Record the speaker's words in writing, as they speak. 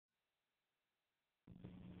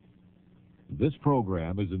This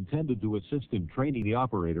program is intended to assist in training the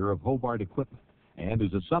operator of Hobart equipment and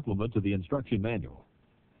is a supplement to the instruction manual.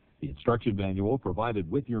 The instruction manual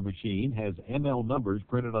provided with your machine has ML numbers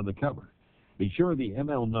printed on the cover. Be sure the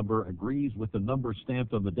ML number agrees with the number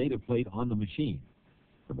stamped on the data plate on the machine.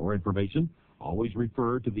 For more information, always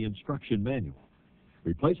refer to the instruction manual.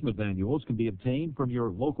 Replacement manuals can be obtained from your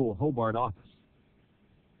local Hobart office.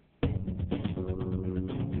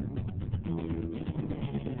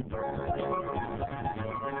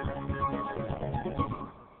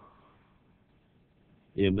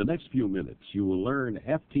 In the next few minutes, you will learn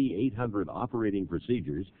FT800 operating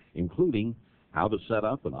procedures, including how to set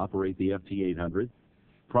up and operate the FT800,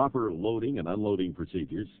 proper loading and unloading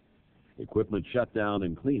procedures, equipment shutdown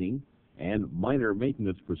and cleaning, and minor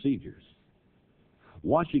maintenance procedures.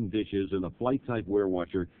 Washing dishes in a flight-type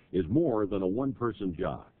warewasher is more than a one-person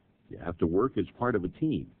job. You have to work as part of a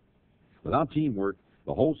team. Without teamwork,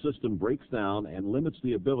 the whole system breaks down and limits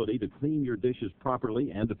the ability to clean your dishes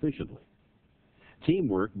properly and efficiently.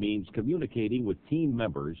 Teamwork means communicating with team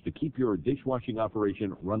members to keep your dishwashing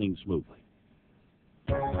operation running smoothly.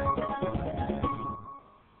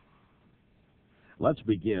 Let's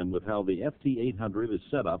begin with how the FT800 is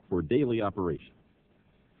set up for daily operation.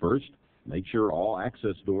 First, make sure all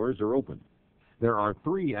access doors are open. There are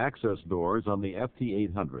 3 access doors on the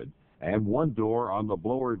FT800 and 1 door on the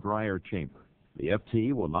blower-dryer chamber. The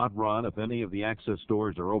FT will not run if any of the access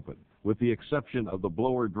doors are open, with the exception of the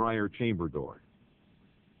blower-dryer chamber door.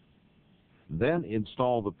 Then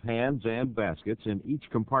install the pans and baskets in each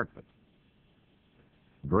compartment.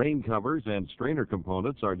 Drain covers and strainer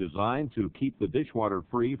components are designed to keep the dishwater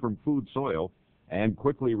free from food soil and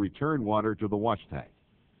quickly return water to the wash tank.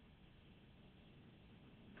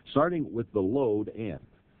 Starting with the load end,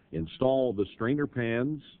 install the strainer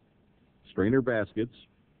pans, strainer baskets,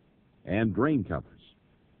 and drain covers.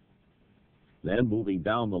 Then, moving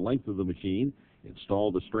down the length of the machine,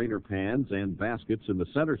 install the strainer pans and baskets in the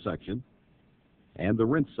center section and the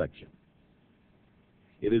rinse section.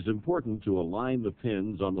 It is important to align the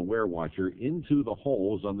pins on the warewasher into the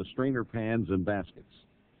holes on the strainer pans and baskets.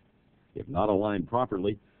 If not aligned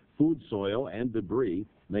properly, food soil and debris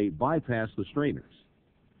may bypass the strainers.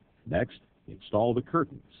 Next, install the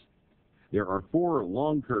curtains. There are 4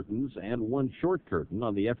 long curtains and 1 short curtain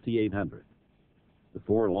on the FT800. The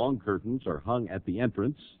 4 long curtains are hung at the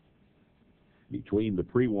entrance, between the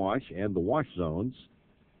pre-wash and the wash zones,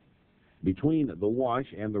 between the wash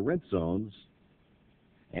and the rinse zones,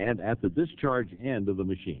 and at the discharge end of the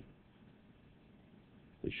machine.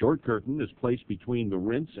 The short curtain is placed between the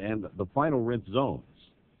rinse and the final rinse zones.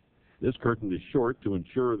 This curtain is short to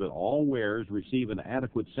ensure that all wares receive an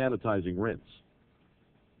adequate sanitizing rinse.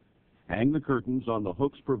 Hang the curtains on the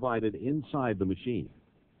hooks provided inside the machine.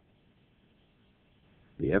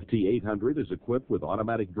 The FT800 is equipped with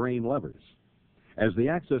automatic drain levers. As the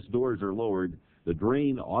access doors are lowered, the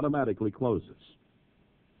drain automatically closes.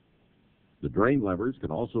 The drain levers can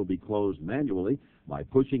also be closed manually by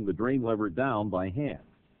pushing the drain lever down by hand.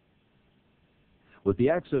 With the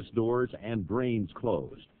access doors and drains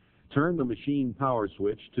closed, turn the machine power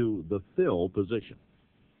switch to the fill position.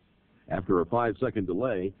 After a 5-second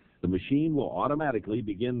delay, the machine will automatically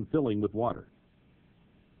begin filling with water.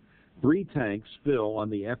 3 tanks fill on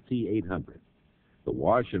the FT800. The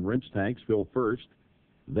wash and rinse tanks fill first,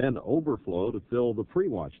 then overflow to fill the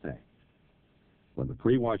pre-wash tank. When the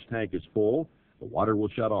pre-wash tank is full, the water will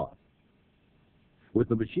shut off. With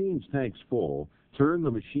the machine's tanks full, turn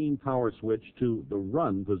the machine power switch to the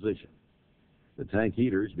run position. The tank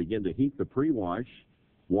heaters begin to heat the pre-wash,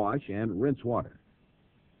 wash, and rinse water.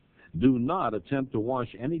 Do not attempt to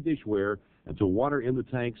wash any dishware until water in the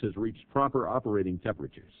tanks has reached proper operating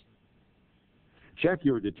temperatures. Check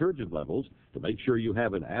your detergent levels to make sure you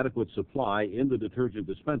have an adequate supply in the detergent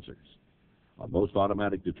dispensers. On most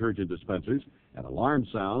automatic detergent dispensers, an alarm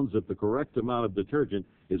sounds if the correct amount of detergent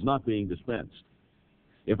is not being dispensed.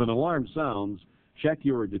 If an alarm sounds, check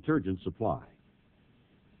your detergent supply.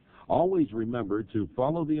 Always remember to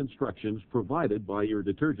follow the instructions provided by your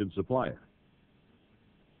detergent supplier.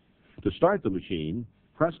 To start the machine,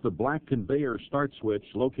 press the black conveyor start switch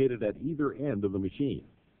located at either end of the machine.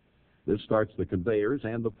 This starts the conveyors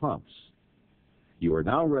and the pumps. You are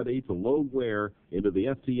now ready to load ware into the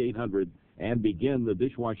FT800 and begin the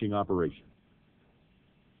dishwashing operation.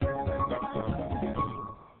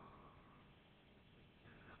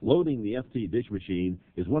 Loading the FT dish machine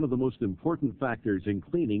is one of the most important factors in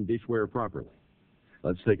cleaning dishware properly.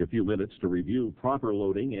 Let's take a few minutes to review proper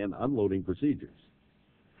loading and unloading procedures.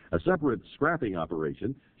 A separate scrapping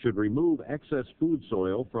operation should remove excess food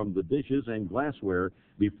soil from the dishes and glassware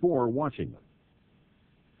before washing them.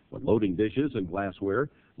 When loading dishes and glassware,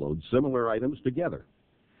 load similar items together.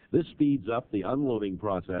 This speeds up the unloading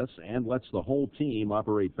process and lets the whole team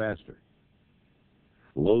operate faster.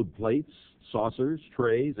 Load plates, saucers,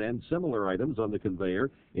 trays, and similar items on the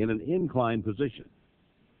conveyor in an inclined position.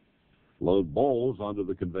 Load bowls onto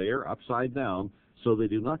the conveyor upside down so they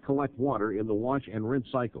do not collect water in the wash and rinse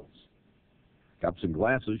cycles. Cups and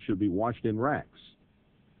glasses should be washed in racks.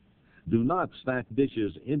 Do not stack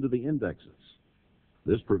dishes into the indexes.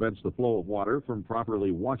 This prevents the flow of water from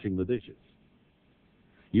properly washing the dishes.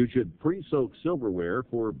 You should pre-soak silverware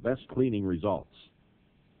for best cleaning results.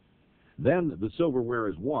 Then the silverware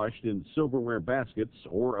is washed in silverware baskets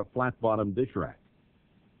or a flat-bottom dish rack.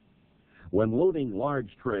 When loading large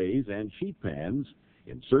trays and sheet pans,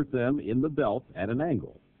 insert them in the belt at an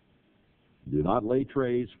angle. Do not lay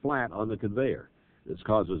trays flat on the conveyor. This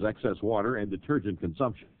causes excess water and detergent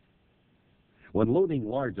consumption. When loading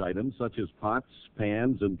large items such as pots,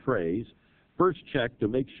 pans, and trays, first check to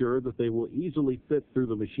make sure that they will easily fit through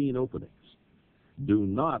the machine openings. Do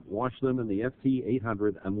not wash them in the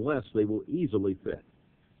FT800 unless they will easily fit.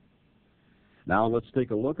 Now let's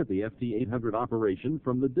take a look at the FT800 operation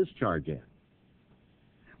from the discharge end.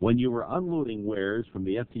 When you are unloading wares from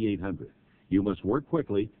the FT800, you must work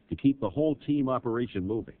quickly to keep the whole team operation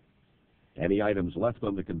moving. Any items left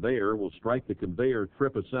on the conveyor will strike the conveyor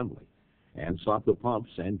trip assembly and stop the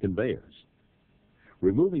pumps and conveyors.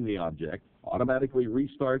 Removing the object automatically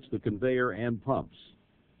restarts the conveyor and pumps.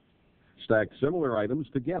 Stack similar items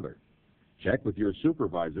together. Check with your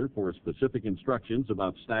supervisor for specific instructions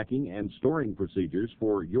about stacking and storing procedures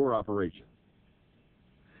for your operation.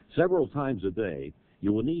 Several times a day,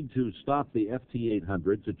 you will need to stop the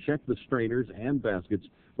FT800 to check the strainers and baskets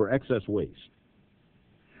for excess waste.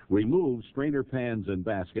 Remove strainer pans and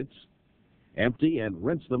baskets, empty and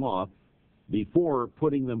rinse them off before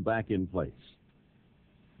putting them back in place.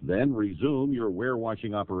 Then resume your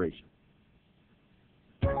warewashing operation.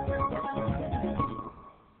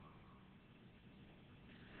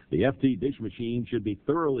 The FT dish machine should be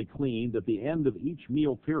thoroughly cleaned at the end of each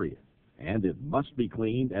meal period, and it must be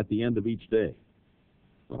cleaned at the end of each day.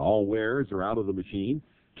 When all wares are out of the machine,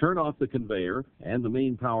 turn off the conveyor and the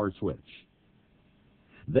main power switch.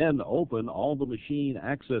 Then open all the machine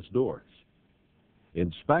access doors.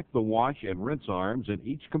 Inspect the wash and rinse arms in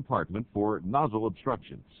each compartment for nozzle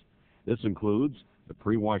obstructions. This includes the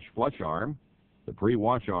pre-wash flush arm, the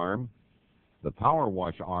pre-wash arm, the power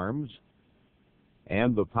wash arms,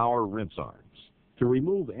 and the power rinse arms. To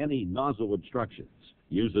remove any nozzle obstructions,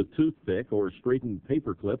 use a toothpick or straightened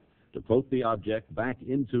paper clip to poke the object back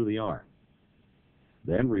into the arm.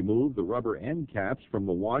 Then remove the rubber end caps from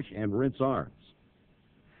the wash and rinse arms.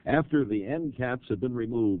 After the end caps have been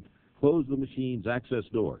removed, close the machine's access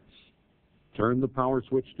doors. Turn the power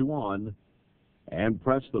switch to on and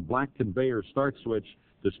press the black conveyor start switch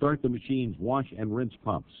to start the machine's wash and rinse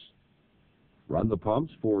pumps. Run the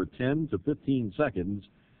pumps for 10 to 15 seconds,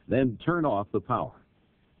 then turn off the power.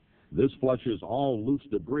 This flushes all loose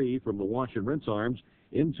debris from the wash and rinse arms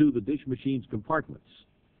into the dish machine's compartments.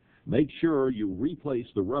 Make sure you replace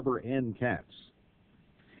the rubber end caps.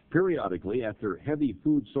 Periodically, after heavy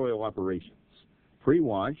food soil operations,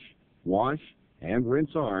 pre-wash, wash, and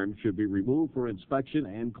rinse arms should be removed for inspection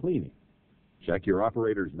and cleaning. Check your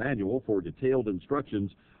operator's manual for detailed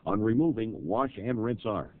instructions on removing wash and rinse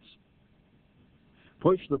arms.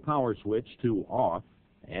 Push the power switch to off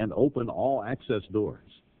and open all access doors.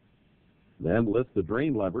 Then lift the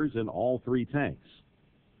drain levers in all three tanks.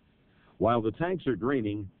 While the tanks are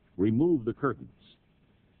draining, remove the curtains.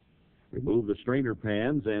 Remove the strainer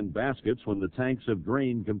pans and baskets when the tanks have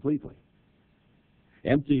drained completely.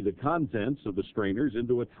 Empty the contents of the strainers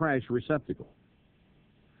into a trash receptacle.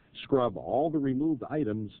 Scrub all the removed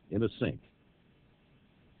items in a sink.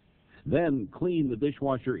 Then clean the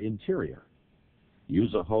dishwasher interior.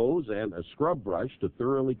 Use a hose and a scrub brush to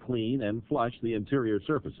thoroughly clean and flush the interior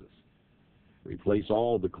surfaces. Replace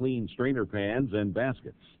all the clean strainer pans and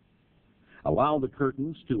baskets. Allow the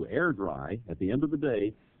curtains to air dry at the end of the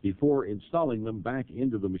day before installing them back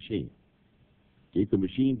into the machine. Keep the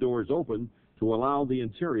machine doors open to allow the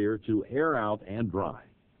interior to air out and dry.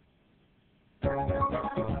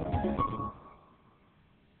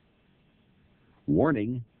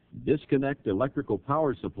 Warning: disconnect electrical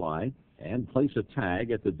power supply and place a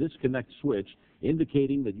tag at the disconnect switch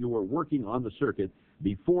indicating that you are working on the circuit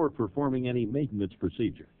before performing any maintenance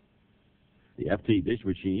procedure. The FT dish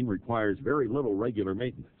machine requires very little regular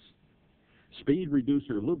maintenance. Speed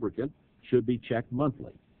reducer lubricant should be checked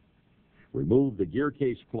monthly. Remove the gear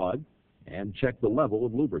case plug and check the level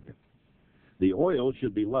of lubricant. The oil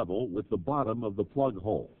should be level with the bottom of the plug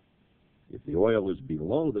hole. If the oil is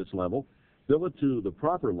below this level, fill it to the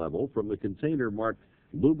proper level from the container marked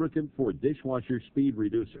Lubricant for Dishwasher Speed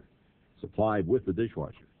Reducer, supplied with the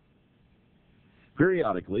dishwasher.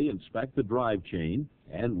 Periodically inspect the drive chain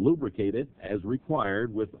and lubricate it as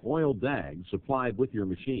required with oil dags supplied with your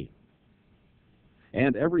machine.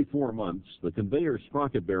 And every 4 months, the conveyor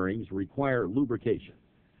sprocket bearings require lubrication.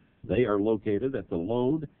 They are located at the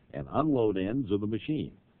load and unload ends of the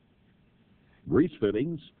machine. Grease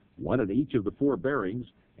fittings, one in each of the 4 bearings,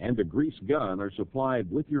 and a grease gun are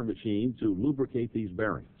supplied with your machine to lubricate these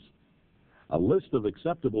bearings. A list of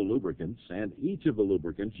acceptable lubricants and each of the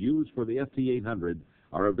lubricants used for the FT800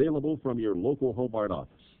 are available from your local Hobart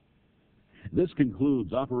office. This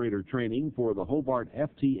concludes operator training for the Hobart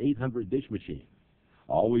FT800 dish machine.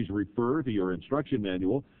 Always refer to your instruction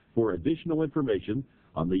manual for additional information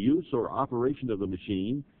on the use or operation of the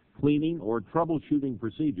machine, cleaning or troubleshooting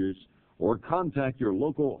procedures, or contact your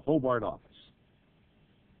local Hobart office.